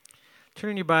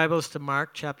Turn your Bibles to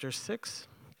Mark chapter 6.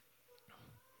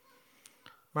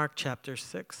 Mark chapter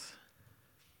 6.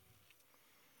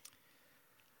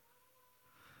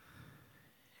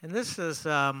 And this is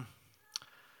the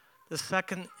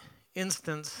second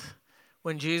instance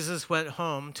when Jesus went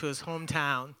home to his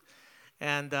hometown.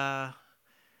 And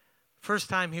first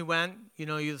time he went, you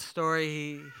know the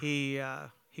story, he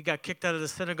got kicked out of the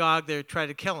synagogue. They tried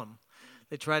to kill him.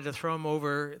 They tried to throw him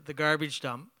over the garbage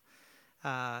dump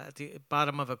at the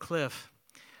bottom of a cliff.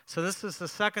 So this is the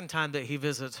second time that he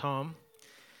visits home.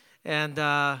 And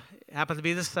it happened to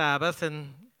be the Sabbath,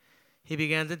 and he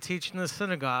began to teach in the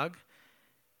synagogue.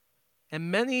 And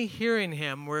many hearing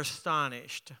him were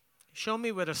astonished. Show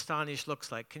me what astonished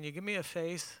looks like. Can you give me a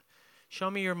face? Show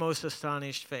me your most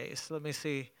astonished face. Let me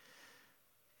see.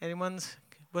 Anyone's?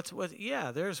 What?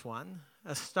 Yeah, there's one.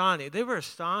 Astonished. They were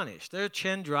astonished. Their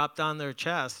chin dropped on their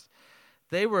chest.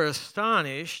 They were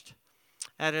astonished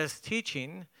at his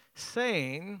teaching,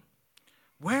 saying,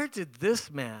 "Where did this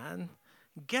man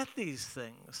get these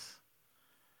things?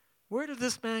 Where did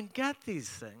this man get these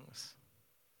things?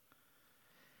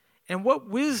 And what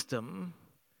wisdom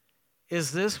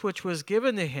is this which was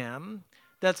given to him,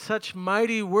 that such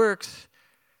mighty works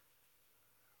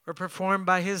were performed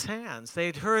by his hands?"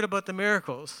 They'd heard about the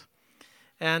miracles.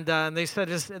 And they said,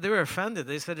 they were offended.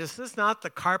 They said, "Is this not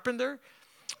the carpenter?"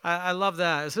 I love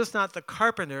that. Is this not the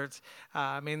carpenter?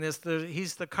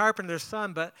 He's the carpenter's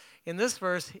son. But in this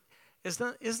verse,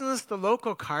 isn't this the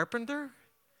local carpenter?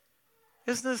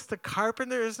 Isn't this the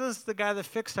carpenter? Isn't this the guy that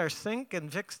fixed our sink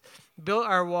and built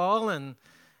our wall and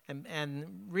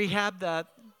rehabbed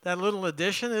that little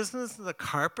addition? Isn't this the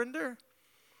carpenter?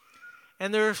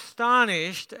 And they're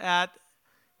astonished at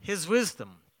his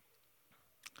wisdom.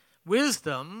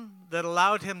 Wisdom that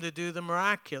allowed him to do the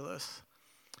miraculous.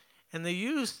 And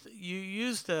you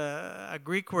used a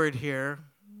Greek word here.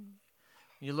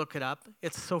 You look it up.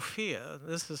 It's Sophia.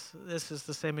 This is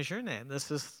the same as your name.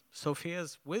 This is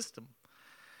Sophia's wisdom.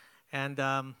 And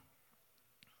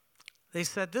they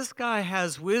said, this guy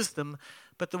has wisdom,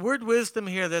 but the word wisdom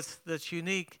here that's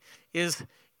unique is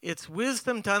it's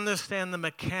wisdom to understand the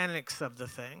mechanics of the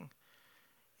thing.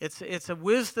 It's a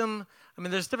wisdom. I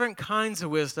mean, there's different kinds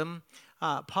of wisdom.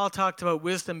 Paul talked about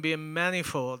wisdom being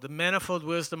manifold, the manifold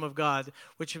wisdom of God,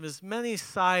 which is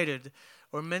many-sided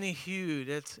or many-hued.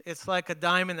 It's like a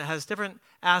diamond that has different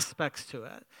aspects to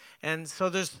it. And so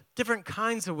there's different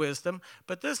kinds of wisdom,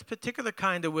 but this particular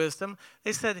kind of wisdom,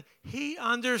 they said, he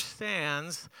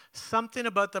understands something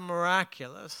about the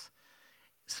miraculous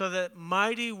so that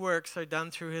mighty works are done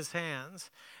through his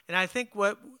hands. And I think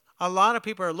what a lot of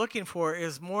people are looking for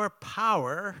is more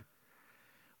power,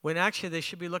 when actually they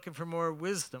should be looking for more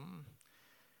wisdom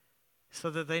so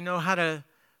that they know how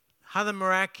the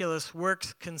miraculous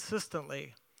works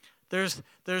consistently. There's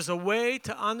a way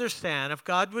to understand, if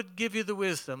God would give you the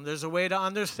wisdom, there's a way to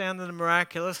understand the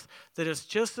miraculous that is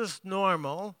just as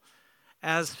normal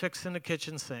as fixing a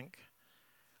kitchen sink,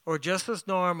 or just as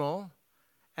normal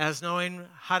as knowing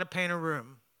how to paint a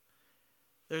room.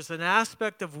 There's an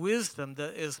aspect of wisdom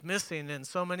that is missing in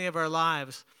so many of our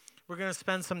lives. We're going to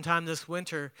spend some time this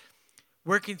winter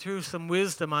working through some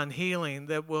wisdom on healing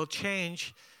that will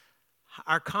change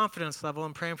our confidence level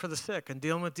in praying for the sick and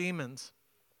dealing with demons.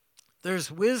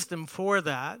 There's wisdom for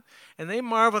that. And they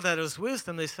marveled at his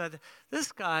wisdom. They said,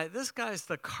 this guy's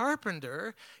the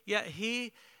carpenter, yet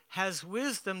he has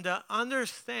wisdom to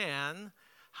understand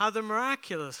how the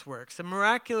miraculous works. The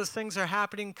miraculous things are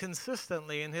happening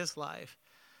consistently in his life.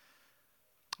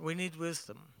 We need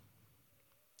wisdom.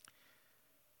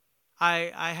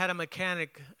 I had a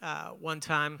mechanic one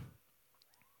time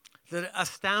that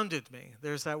astounded me.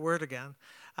 There's that word again.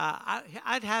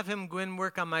 I'd have him go in and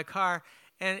work on my car,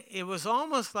 and it was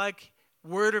almost like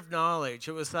word of knowledge.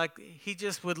 It was like he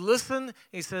just would listen.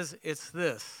 He says, "It's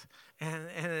this."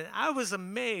 And I was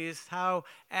amazed how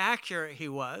accurate he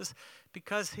was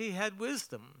because he had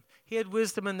wisdom. He had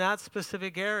wisdom in that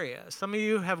specific area. Some of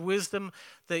you have wisdom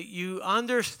that you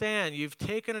understand. You've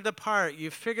taken it apart.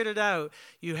 You've figured it out.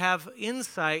 You have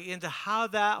insight into how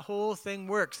that whole thing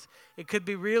works. It could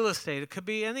be real estate. It could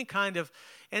be any kind of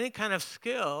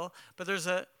skill. But there's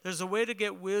a way to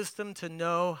get wisdom to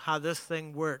know how this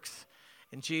thing works.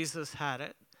 And Jesus had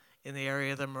it in the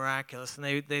area of the miraculous, and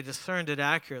they discerned it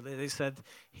accurately. They said,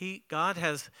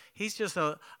 he's just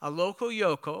a local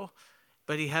yoko,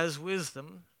 but he has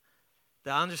wisdom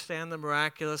to understand the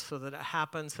miraculous so that it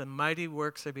happens and mighty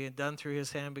works are being done through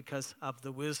his hand because of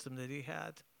the wisdom that he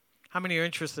had. How many are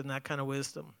interested in that kind of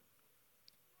wisdom?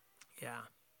 Yeah.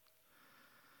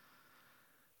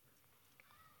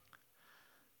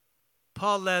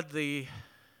 Paul led the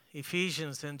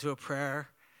Ephesians into a prayer,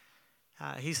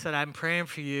 he said, I'm praying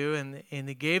for you, and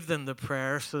he gave them the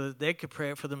prayer so that they could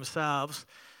pray it for themselves.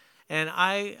 And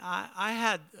I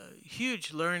had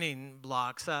huge learning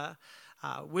blocks.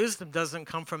 Wisdom doesn't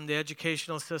come from the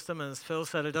educational system, and as Phil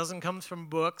said, it doesn't come from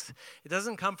books. It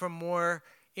doesn't come from more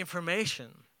information.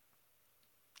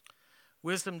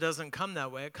 Wisdom doesn't come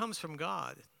that way. It comes from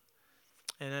God,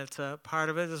 and it's part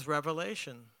of it is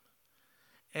revelation.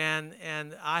 And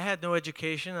I had no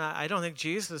education. I don't think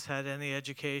Jesus had any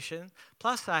education.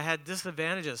 Plus, I had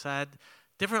disadvantages. I had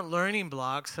different learning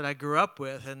blocks that I grew up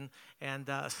with, and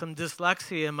some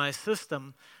dyslexia in my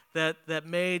system that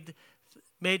made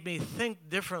me think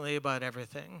differently about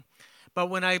everything. But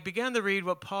when I began to read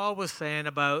what Paul was saying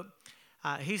about,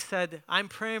 he said, I'm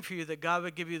praying for you that God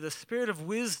would give you the spirit of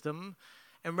wisdom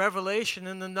and revelation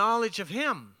and the knowledge of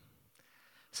him.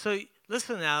 So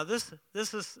listen now, this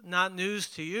is not news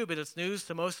to you, but it's news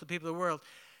to most of the people of the world.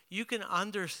 You can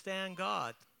understand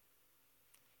God.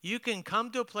 You can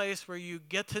come to a place where you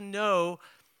get to know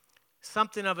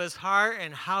something of his heart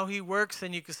and how he works,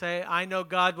 and you can say, I know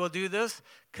God will do this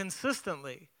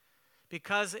consistently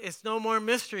because it's no more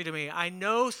mystery to me. I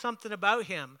know something about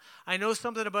him. I know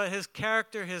something about his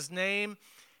character, his name,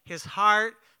 his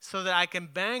heart, so that I can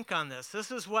bank on this.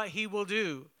 This is what he will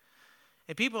do.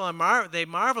 And people, they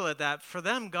marvel at that. For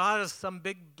them, God is some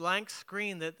big blank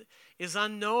screen that is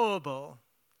unknowable.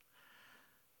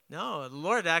 No, the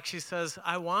Lord actually says,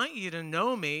 I want you to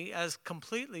know me as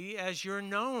completely as you're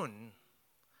known.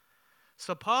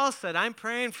 So Paul said, I'm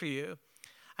praying for you.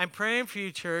 I'm praying for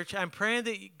you, church. I'm praying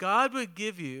that God would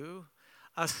give you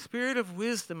a spirit of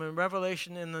wisdom and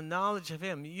revelation in the knowledge of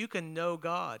him. You can know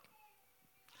God.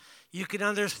 You can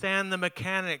understand the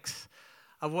mechanics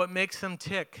of what makes him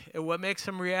tick, and what makes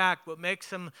him react, what makes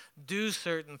him do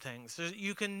certain things.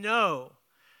 You can know.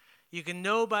 You can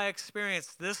know by experience,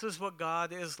 this is what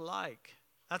God is like.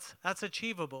 That's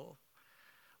achievable.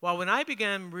 Well, when I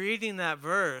began reading that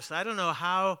verse, I don't know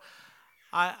how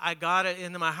I got it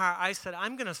into my heart. I said,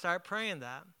 I'm going to start praying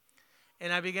that.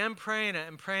 And I began praying it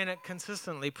and praying it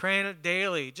consistently, praying it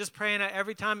daily, just praying it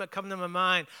every time it come to my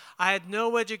mind. I had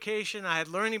no education. I had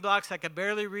learning blocks. I could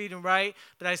barely read and write.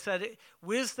 But I said,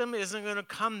 wisdom isn't going to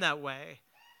come that way.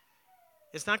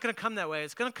 It's not going to come that way.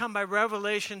 It's going to come by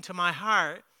revelation to my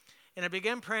heart. And I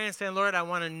began praying and saying, Lord, I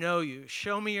want to know you.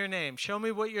 Show me your name. Show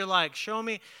me what you're like. Show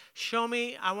me.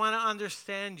 I want to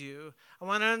understand you. I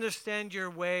want to understand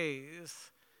your ways.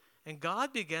 And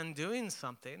God began doing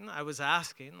something. I was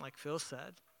asking, like Phil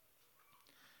said.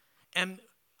 And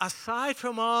aside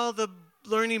from all the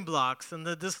learning blocks and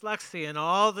the dyslexia and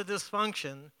all the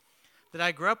dysfunction that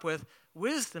I grew up with,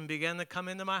 wisdom began to come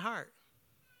into my heart.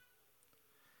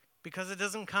 Because it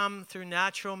doesn't come through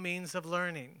natural means of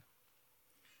learning.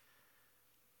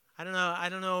 I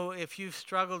don't know if you've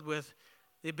struggled with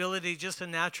the ability, just a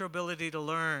natural ability to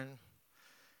learn.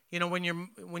 You know,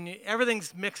 when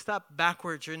everything's mixed up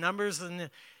backwards, your numbers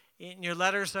and your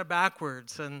letters are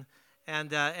backwards, and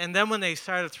then when they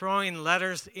started throwing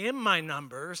letters in my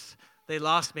numbers, they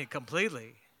lost me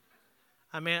completely.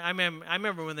 I mean, I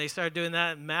remember when they started doing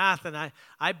that in math, and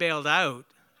I bailed out.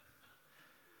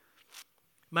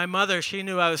 My mother, she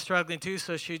knew I was struggling too,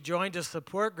 so she joined a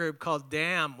support group called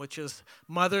DAM, which is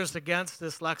Mothers Against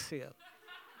Dyslexia.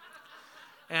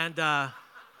 And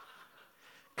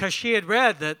because she had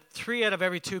read that 3 out of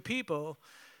every 2 people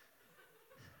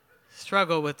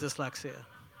struggle with dyslexia.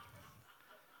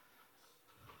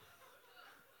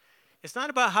 It's not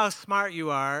about how smart you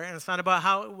are, and it's not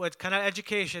about what kind of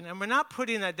education, and we're not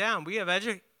putting that down. We have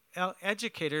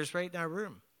educators right in our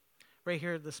room, right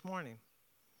here this morning.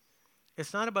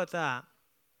 It's not about that.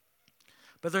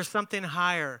 But there's something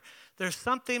higher. There's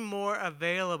something more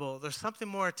available. There's something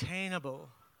more attainable.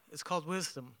 It's called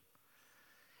wisdom.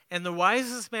 And the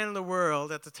wisest man in the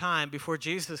world at the time, before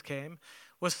Jesus came,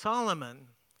 was Solomon.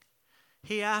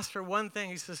 He asked for one thing.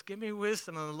 He says, give me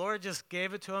wisdom. And the Lord just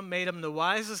gave it to him, made him the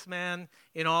wisest man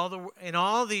in all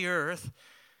the earth.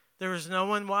 There was no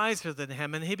one wiser than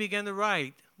him. And he began to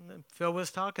write. Phil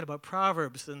was talking about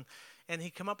Proverbs, and he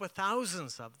came up with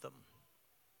thousands of them.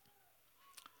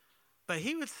 But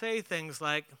he would say things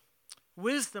like,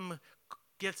 wisdom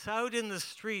gets out in the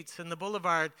streets, in the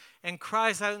boulevard, and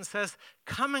cries out and says,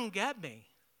 come and get me.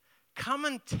 Come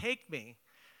and take me.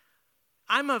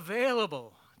 I'm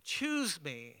available. Choose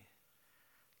me.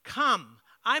 Come.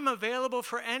 I'm available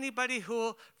for anybody who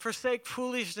will forsake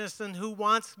foolishness and who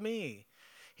wants me.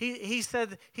 He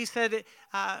said,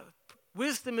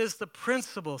 wisdom is the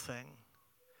principal thing.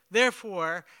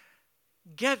 Therefore,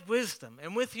 get wisdom.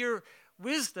 And with your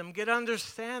wisdom, get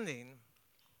understanding.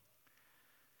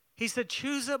 He said,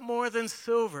 choose it more than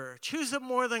silver. Choose it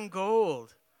more than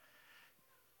gold.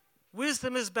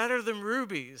 Wisdom is better than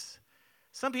rubies.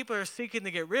 Some people are seeking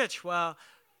to get rich. Well,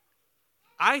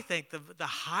 I think the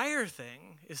higher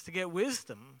thing is to get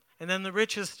wisdom, and then the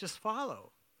riches just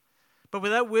follow. But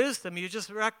without wisdom,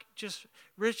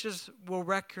 riches will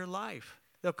wreck your life.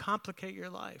 They'll complicate your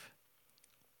life.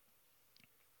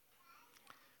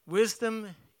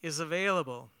 Wisdom is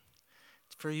available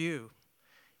for you.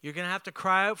 You're going to have to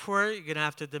cry out for it. You're going to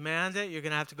have to demand it. You're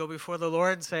going to have to go before the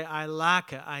Lord and say, I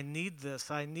lack it. I need this.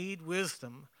 I need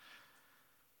wisdom.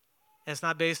 It's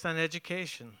not based on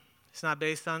education. It's not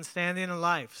based on standing in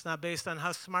life. It's not based on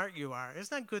how smart you are. Isn't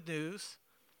that good news?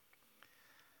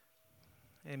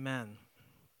 Amen.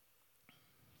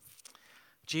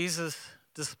 Jesus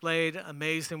displayed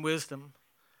amazing wisdom.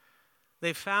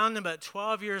 They found him at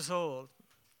 12 years old.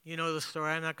 You know the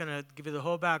story. I'm not going to give you the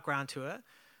whole background to it.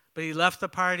 But he left the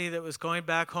party that was going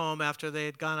back home after they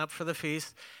had gone up for the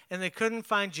feast, and they couldn't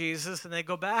find Jesus, and they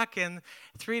go back, and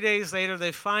 3 days later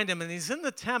they find him, and he's in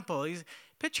the temple.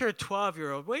 Picture a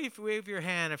 12-year-old. Wave your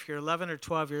hand if you're 11 or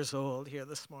 12 years old here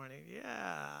this morning.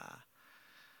 Yeah.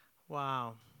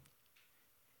 Wow.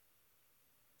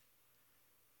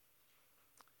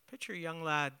 Picture a young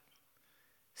lad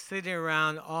sitting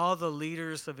around all the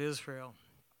leaders of Israel,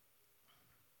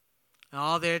 and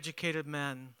all the educated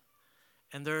men,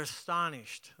 and they're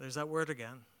astonished. There's that word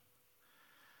again.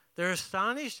 They're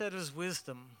astonished at his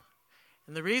wisdom.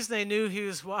 And the reason they knew he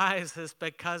was wise is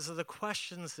because of the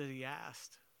questions that he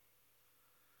asked.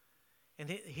 And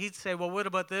he'd say, well, what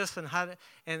about this? And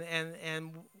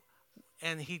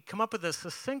he'd come up with a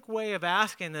succinct way of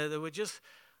asking that would just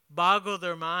boggle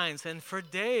their minds. And for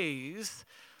days,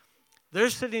 they're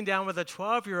sitting down with a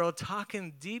 12-year-old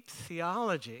talking deep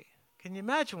theology. Can you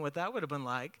imagine what that would have been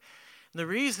like? And the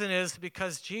reason is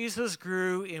because Jesus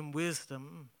grew in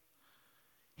wisdom.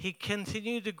 He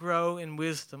continued to grow in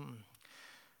wisdom.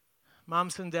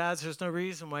 Moms and dads, there's no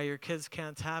reason why your kids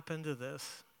can't tap into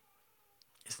this.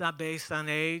 It's not based on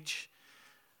age.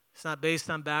 It's not based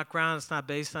on background. It's not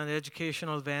based on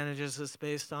educational advantages. It's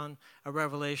based on a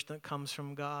revelation that comes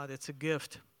from God. It's a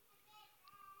gift.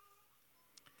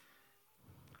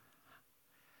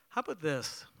 How about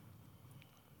this?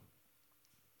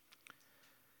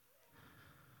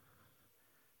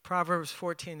 Proverbs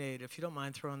 14:8, if you don't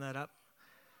mind throwing that up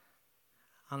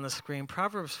on the screen.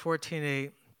 Proverbs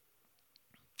 14:8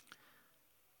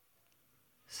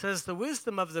 says, the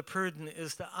wisdom of the prudent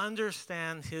is to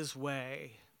understand his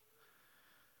way.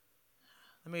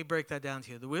 Let me break that down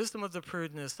to you. The wisdom of the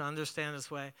prudent is to understand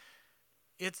his way.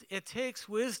 It takes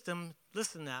wisdom,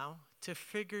 listen now, to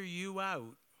figure you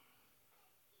out.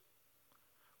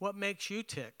 What makes you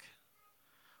tick?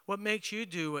 What makes you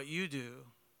do what you do?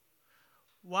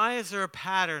 Why is there a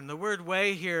pattern? The word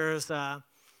way here is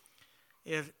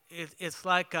it's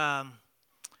like a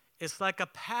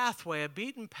pathway, a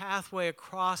beaten pathway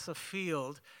across a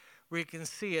field where you can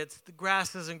see it. The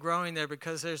grass isn't growing there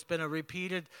because there's been a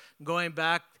repeated going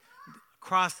back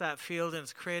across that field, and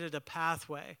it's created a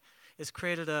pathway. It's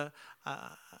created a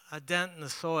dent in the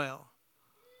soil.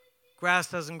 Grass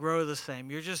doesn't grow the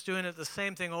same. You're just doing it the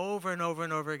same thing over and over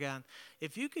and over again.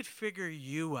 If you could figure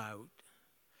you out,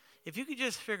 if you could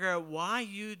just figure out why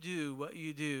you do what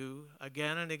you do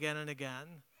again and again and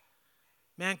again,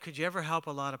 man, could you ever help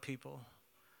a lot of people?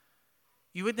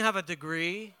 You wouldn't have a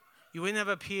degree. You wouldn't have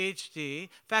a PhD. In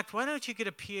fact, why don't you get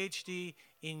a PhD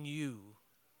in you?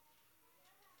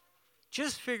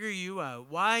 Just figure you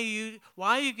out. Why you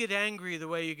get angry the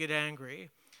way you get angry.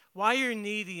 Why you're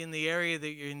needy in the area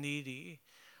that you're needy.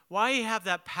 Why you have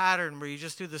that pattern where you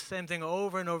just do the same thing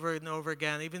over and over and over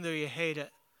again, even though you hate it.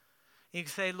 You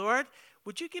can say, Lord,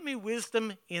 would you give me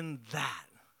wisdom in that?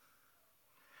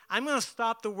 I'm going to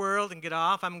stop the world and get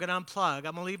off. I'm going to unplug. I'm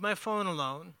going to leave my phone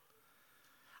alone.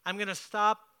 I'm going to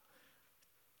stop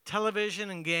television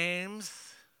and games.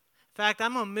 In fact,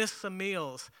 I'm going to miss some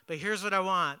meals. But here's what I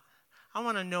want. I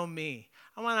want to know me.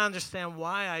 I want to understand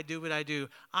why I do what I do.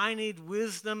 I need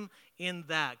wisdom in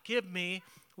that. Give me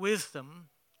wisdom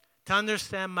to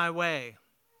understand my way.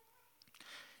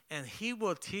 And he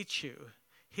will teach you.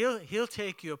 He'll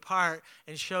take you apart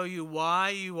and show you why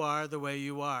you are the way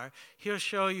you are. He'll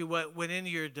show you what went into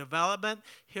your development.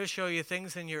 He'll show you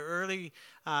things in your early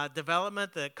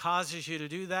development that causes you to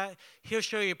do that. He'll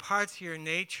show you parts of your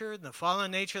nature, the fallen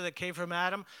nature that came from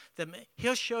Adam.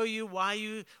 He'll show you why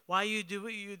you do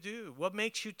what you do, what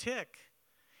makes you tick.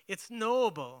 It's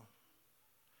knowable.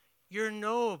 You're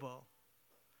knowable.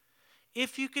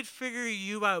 If you could figure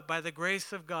you out by the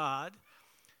grace of God,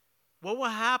 what will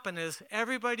happen is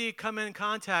everybody you come in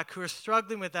contact who are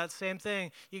struggling with that same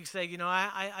thing, you can say,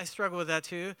 I struggle with that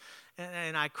too.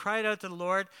 And I cried out to the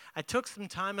Lord. I took some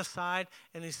time aside,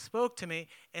 and he spoke to me,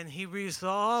 and he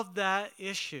resolved that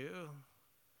issue.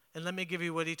 And let me give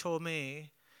you what he told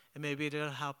me, and maybe it'll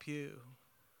help you.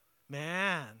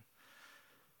 Man,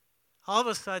 all of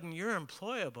a sudden, you're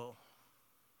employable.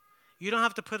 You don't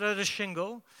have to put out a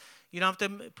shingle. You don't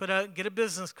have to get a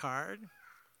business card.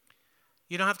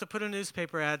 You don't have to put a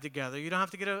newspaper ad together. You don't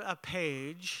have to get a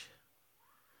page.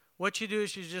 What you do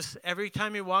is you just, every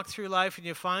time you walk through life and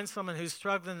you find someone who's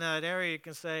struggling in that area, you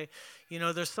can say,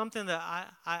 there's something that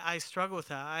I struggle with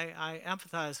that. I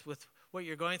empathize with what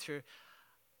you're going through.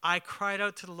 I cried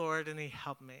out to the Lord and he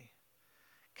helped me.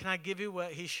 Can I give you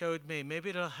what he showed me? Maybe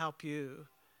it'll help you.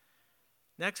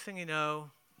 Next thing you know,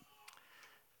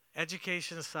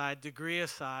 education aside, degree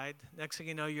aside, next thing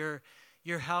you know,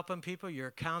 you're helping people, you're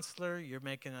a counselor, you're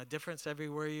making a difference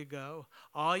everywhere you go.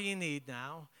 All you need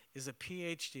now is a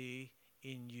PhD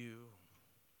in you.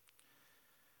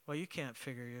 Well, you can't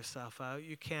figure yourself out.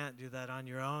 You can't do that on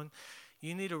your own.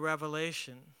 You need a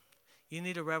revelation. You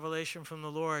need a revelation from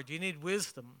the Lord. You need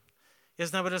wisdom.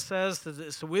 Isn't that what it says?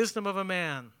 It's the wisdom of a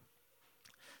man.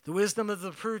 The wisdom of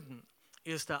the prudent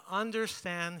is to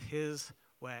understand his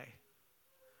way,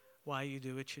 why you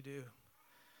do what you do.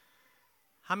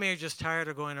 How many are just tired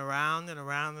of going around and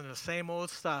around in the same old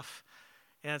stuff?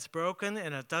 And it's broken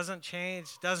and it doesn't change,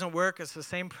 it doesn't work. It's the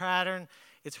same pattern.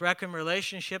 It's wrecking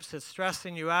relationships. It's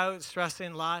stressing you out. It's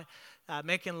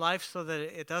making life so that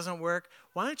it doesn't work.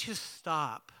 Why don't you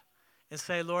stop and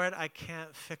say, Lord, I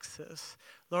can't fix this.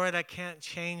 Lord, I can't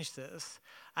change this.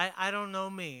 I don't know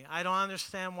me. I don't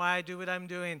understand why I do what I'm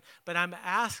doing, but I'm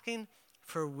asking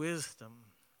for wisdom.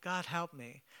 God, help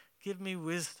me. Give me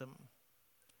wisdom.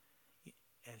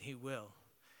 And he will.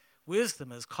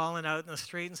 Wisdom is calling out in the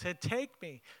street and said, take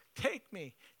me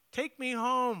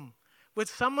home. Would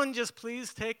someone just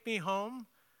please take me home?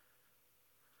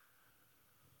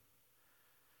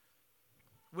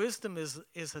 Wisdom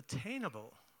is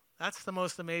attainable. That's the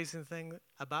most amazing thing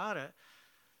about it.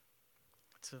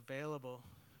 It's available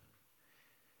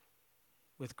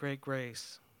with great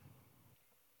grace.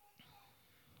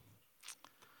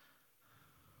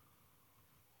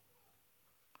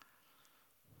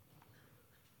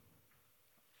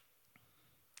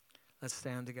 Let's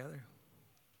stand together.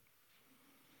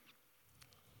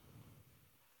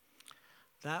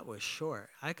 That was short.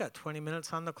 I got 20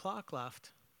 minutes on the clock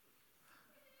left.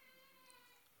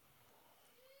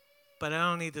 But I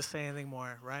don't need to say anything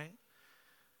more, right?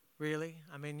 Really?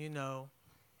 I mean,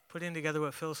 putting together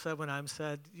what Phil said when I'm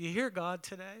said, you hear God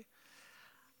today?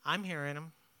 I'm hearing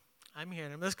him.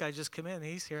 This guy just came in.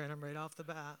 He's hearing him right off the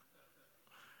bat.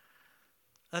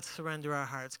 Let's surrender our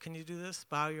hearts. Can you do this?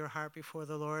 Bow your heart before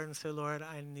the Lord and say, Lord,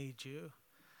 I need you.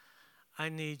 I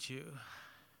need you.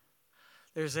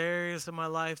 There's areas of my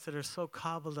life that are so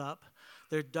cobbled up.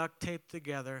 They're duct taped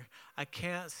together. I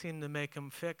can't seem to make them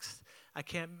fixed. I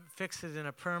can't fix it in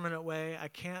a permanent way. I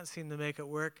can't seem to make it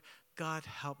work. God,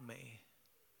 help me.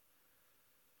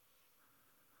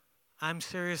 I'm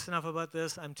serious enough about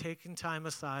this. I'm taking time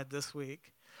aside this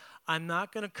week. I'm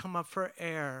not going to come up for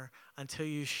air until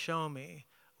you show me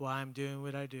why I'm doing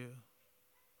what I do.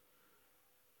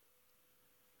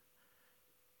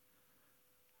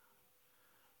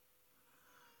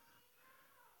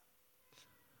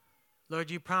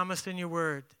 Lord, you promised in your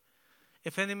word,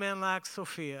 if any man lacks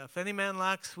Sophia, if any man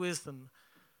lacks wisdom,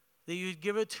 that you'd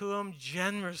give it to him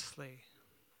generously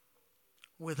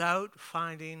without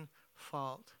finding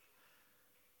fault.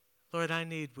 Lord, I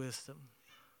need wisdom.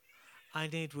 I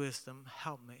need wisdom.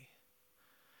 Help me.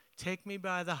 Take me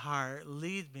by the heart.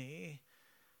 Lead me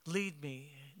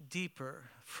deeper,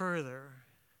 further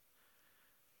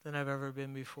than I've ever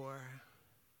been before.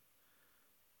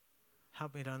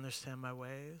 Help me to understand my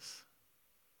ways.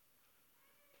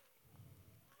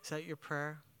 Is that your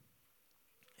prayer?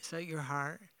 Is that your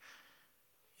heart?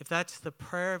 If that's the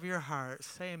prayer of your heart,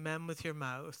 say amen with your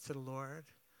mouth to the Lord.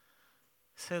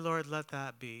 Say, Lord, let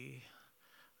that be.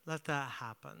 Let that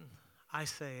happen. I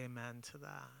say amen to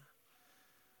that.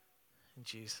 In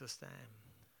Jesus' name.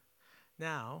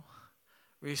 Now,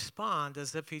 respond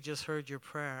as if he just heard your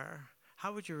prayer.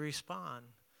 How would you respond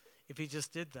if he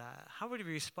just did that? How would you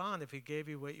respond if he gave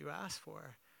you what you asked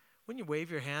for? Wouldn't you wave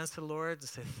your hands to the Lord and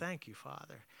say, thank you,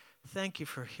 Father. Thank you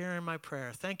for hearing my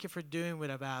prayer. Thank you for doing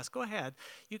what I've asked. Go ahead.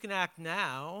 You can act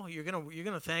now. You're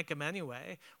gonna thank him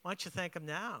anyway. Why don't you thank him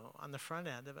now on the front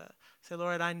end of it? Say,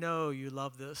 Lord, I know you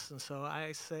love this, and so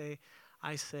I say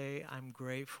I'm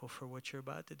grateful for what you're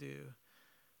about to do.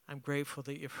 I'm grateful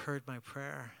that you've heard my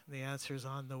prayer. The answer is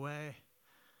on the way.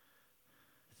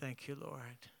 Thank you,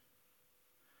 Lord.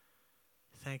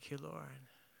 Thank you, Lord.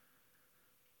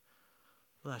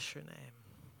 Bless your name.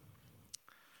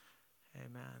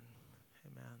 Amen.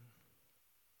 Amen.